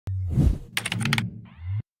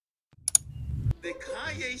Did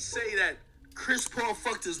Kanye say that Chris Paul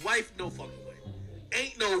fucked his wife? No fucking way.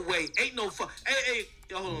 Ain't no way. Ain't no fuck. Hey,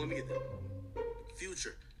 yo, hold on, let me get that.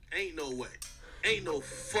 Future. Ain't no way. Ain't no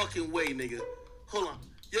fucking way, nigga. Hold on.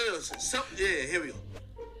 Yo, yeah, here we go.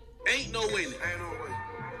 Ain't no way, nigga. Ain't no way.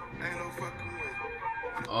 Ain't no fucking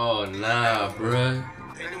way. Oh, nah, bruh.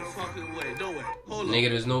 Ain't no fucking way. No way. Hold on. Nigga,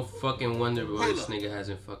 there's no fucking wonder why this nigga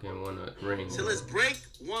hasn't fucking won a ring. So let's break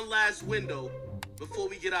one last window before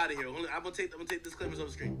we get out of here. I'm gonna take disclaimers on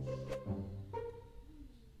the screen.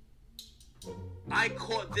 I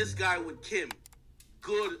caught this guy with Kim.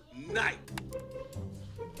 Good night.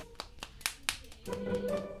 Yo,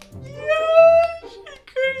 shit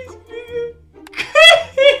crazy, nigga.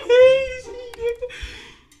 Crazy, nigga.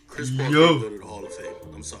 Chris Paul can't go to the Hall of Fame.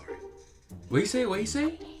 I'm sorry. What you say? What you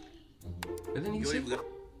say? And then you say?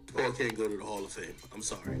 Paul can't go to the Hall of Fame. I'm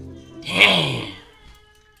sorry. Damn.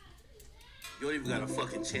 You don't even got a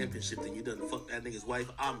fucking championship, then you done fuck that nigga's wife.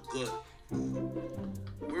 I'm good.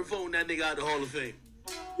 We're voting that nigga out of the Hall of Fame.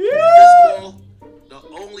 Yeah. Chris Paul, the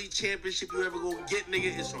only championship you ever gonna get,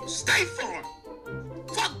 nigga, is from State Farm.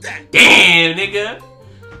 Fuck that. Damn, nigga.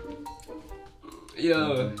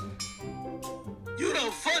 Yo. You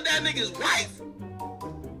done fuck that nigga's wife?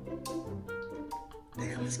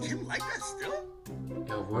 Damn, is Kim like that still?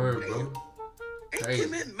 Yo, word, bro. Ain't Crazy.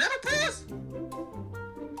 Kim in menopause?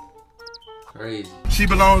 Crazy. She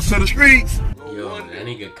belongs to the streets. Yo, that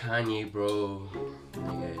nigga Kanye, bro.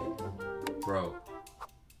 Nigga, bro.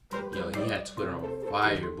 Yo, he had Twitter on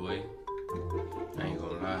fire, boy. I ain't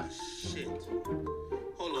gonna lie. Shit.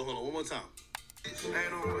 Hold on, one more time.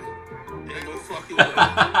 Ain't no way. Ain't no fucking way.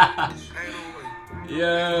 Ain't no way.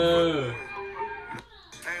 Yo.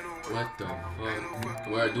 What the fuck?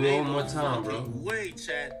 Well, do it one more time, bro. Wait,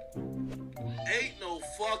 chat. Ain't no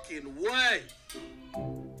fucking way.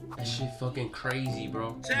 That shit fucking crazy,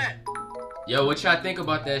 bro. Chat. Yo, what y'all think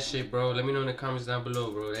about that shit, bro? Let me know in the comments down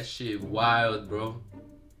below, bro. That shit wild, bro.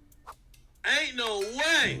 Ain't no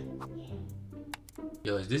way.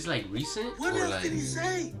 Yo, is this like recent? What or else like, did he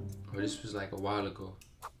say? Or this was like a while ago?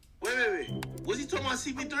 Wait. Was he talking about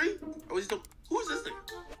CP3? Or was he talking... Who's this thing?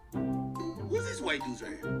 Who's these white dudes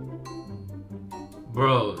right here?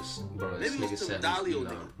 Bro, this Maybe nigga some said Dalio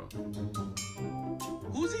Elon, nigga. bro.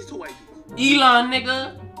 Who's these two white dudes? Elon,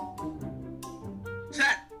 nigga.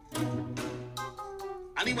 Chat.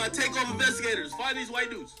 I need my takeoff investigators. Find these white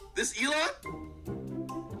dudes. This Elon?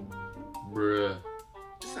 Bruh.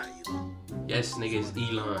 It's not Elon. Yes, nigga, it's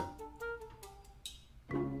Elon.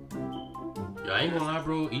 Yo, I ain't gonna lie,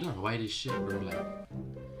 bro. Elon white as shit, bro.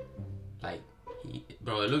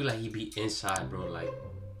 Bro, it look like he be inside, bro. Like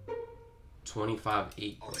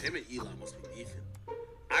 25-8. Oh, him and Elon must be beefing.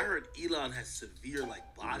 I heard Elon has severe like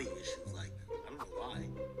body issues. Like I don't know why.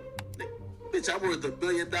 Bitch, I'm worth $1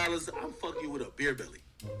 billion. I'm fucking you with a beer belly.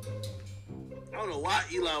 I don't know why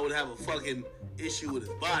Elon would have a fucking issue with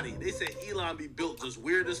his body. They say Elon be built just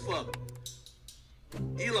weird as fuck.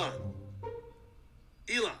 Elon,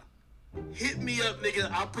 hit me up, nigga.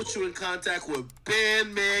 I'll put you in contact with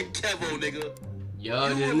Bandman Kevo, nigga. Yo,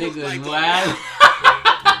 You this would look nigga like is a wild.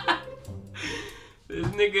 This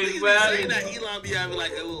nigga is Niggas wild. saying that Elon be having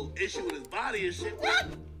like a little issue with his body and shit. What?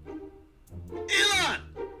 Elon!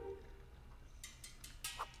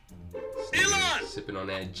 Sipping on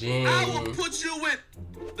that gin. I will put you with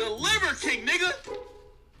the Liver King, nigga.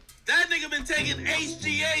 That nigga been taking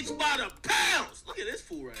HGH by the pounds. Look at this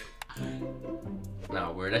fool right here.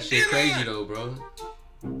 Nah, word. That shit crazy though, bro.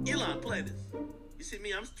 Elon, play this. You see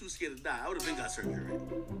me? I'm too scared to die. I would have been got surgery already.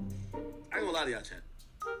 I ain't gonna lie to y'all, chat.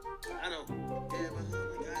 I know. Yeah, but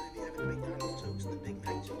oh my God, they be having the McDonald's jokes, the Big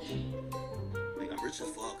Mac jokes. Nigga, I'm rich as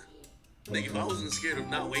fuck. Nigga, if I wasn't scared of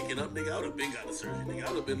not waking up, nigga, I would have been got a surgery. Nigga, I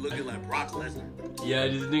would have been looking like Brock Lesnar. Yeah,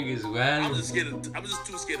 this nigga is wild. I'm just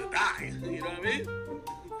too scared to die. You know what I mean?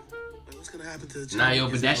 Like, what's gonna happen to the Nah, yo,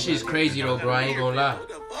 but that shit's crazy though, bro. I ain't gonna lie. What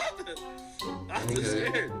the fuck? I'm just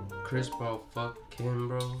scared. Chrispaul fuck Kim,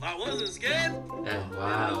 bro. I wasn't scared. That's I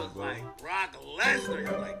wild, look bro. like Brock Lesnar.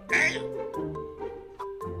 You're like, damn.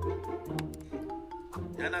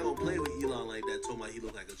 Y'all not gonna play with Elon like that. Told me he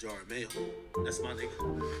looked like a jar of mayo. That's my nigga.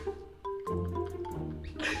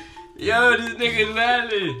 Yo, this nigga is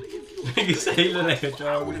valid. Nigga say he look like a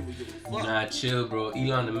jar. I wouldn't even give a fuck. Nah, chill, bro.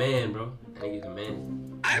 Elon the man, bro. That nigga the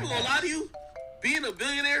man. I ain't gonna lie to you. Being a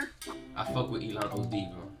billionaire, I fuck with Elon OD,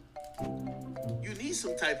 bro. you need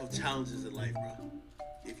some type of challenges in life, bro.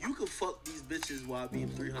 If you could fuck these bitches while being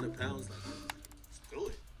 300 pounds, like, let's do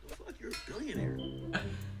it. The fuck, you're a billionaire.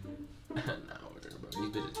 Nah, whatever, bro.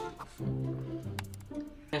 These bitches ain't fuck, bro.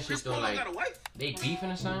 That Chris shit though, Paul like, got a wife? they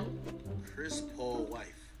beefing or something? Chris Paul wife.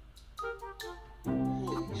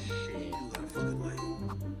 Holy shit, you got a fucking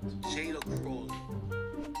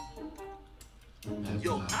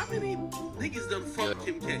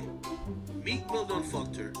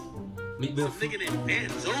some nigga named Van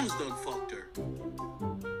Jones done fucked her.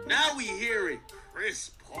 Now we hearing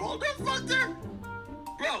Chris Paul done fucked her?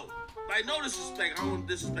 Bro, like, no disrespect. I don't want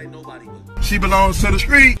to disrespect nobody, but She belongs to the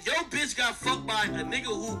street. your bitch got fucked by a nigga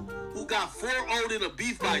who got 4-0'd in a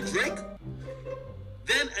beef by Drake.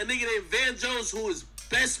 Then a nigga named Van Jones, who his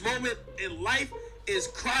best moment in life is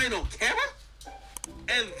crying on camera.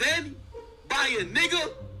 And then by a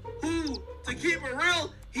nigga who, to keep it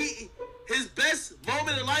real, his best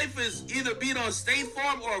moment in life is either being on State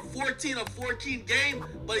Farm or a 14-14 game,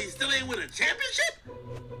 but he still ain't win a championship?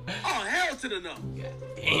 Oh, hell to the no. God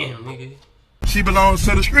damn, nigga. She belongs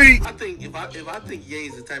to the street. I think if I think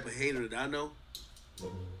Ye's the type of hater that I know,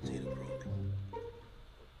 Jada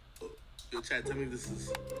Bro. Yo, chat, tell me if this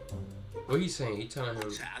is. What are you saying? You telling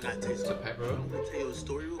him Chat, I gotta tell you to something. pipe I'm her up? gonna tell you a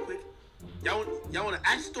story real quick. Y'all want an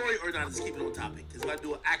act story or not? Just keep it on topic. Cause if I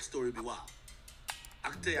do an act story, it'd be wild. I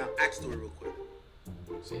can tell you an act story real quick.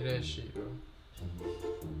 Say that shit, bro.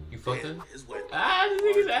 You fucked her? His wife. Ah, this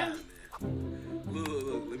nigga's ass.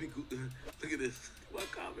 Look. Let me go. Look at this. What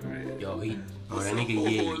comment right here? Yo, that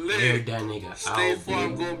nigga aired that nigga State out,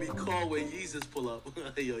 Farm big. gonna be called when Jesus pull up.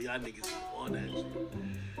 Yo, y'all niggas is on that shit.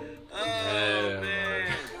 Oh, Yeah,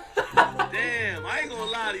 man. Damn, I ain't gonna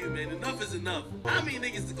lie to you, man. Enough is enough. How many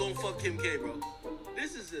niggas is gonna fuck Kim K, bro?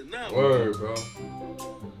 This is enough. Word, bro.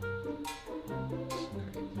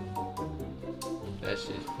 That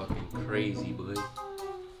shit's fucking crazy, boy.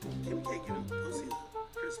 Kim K giving pussy.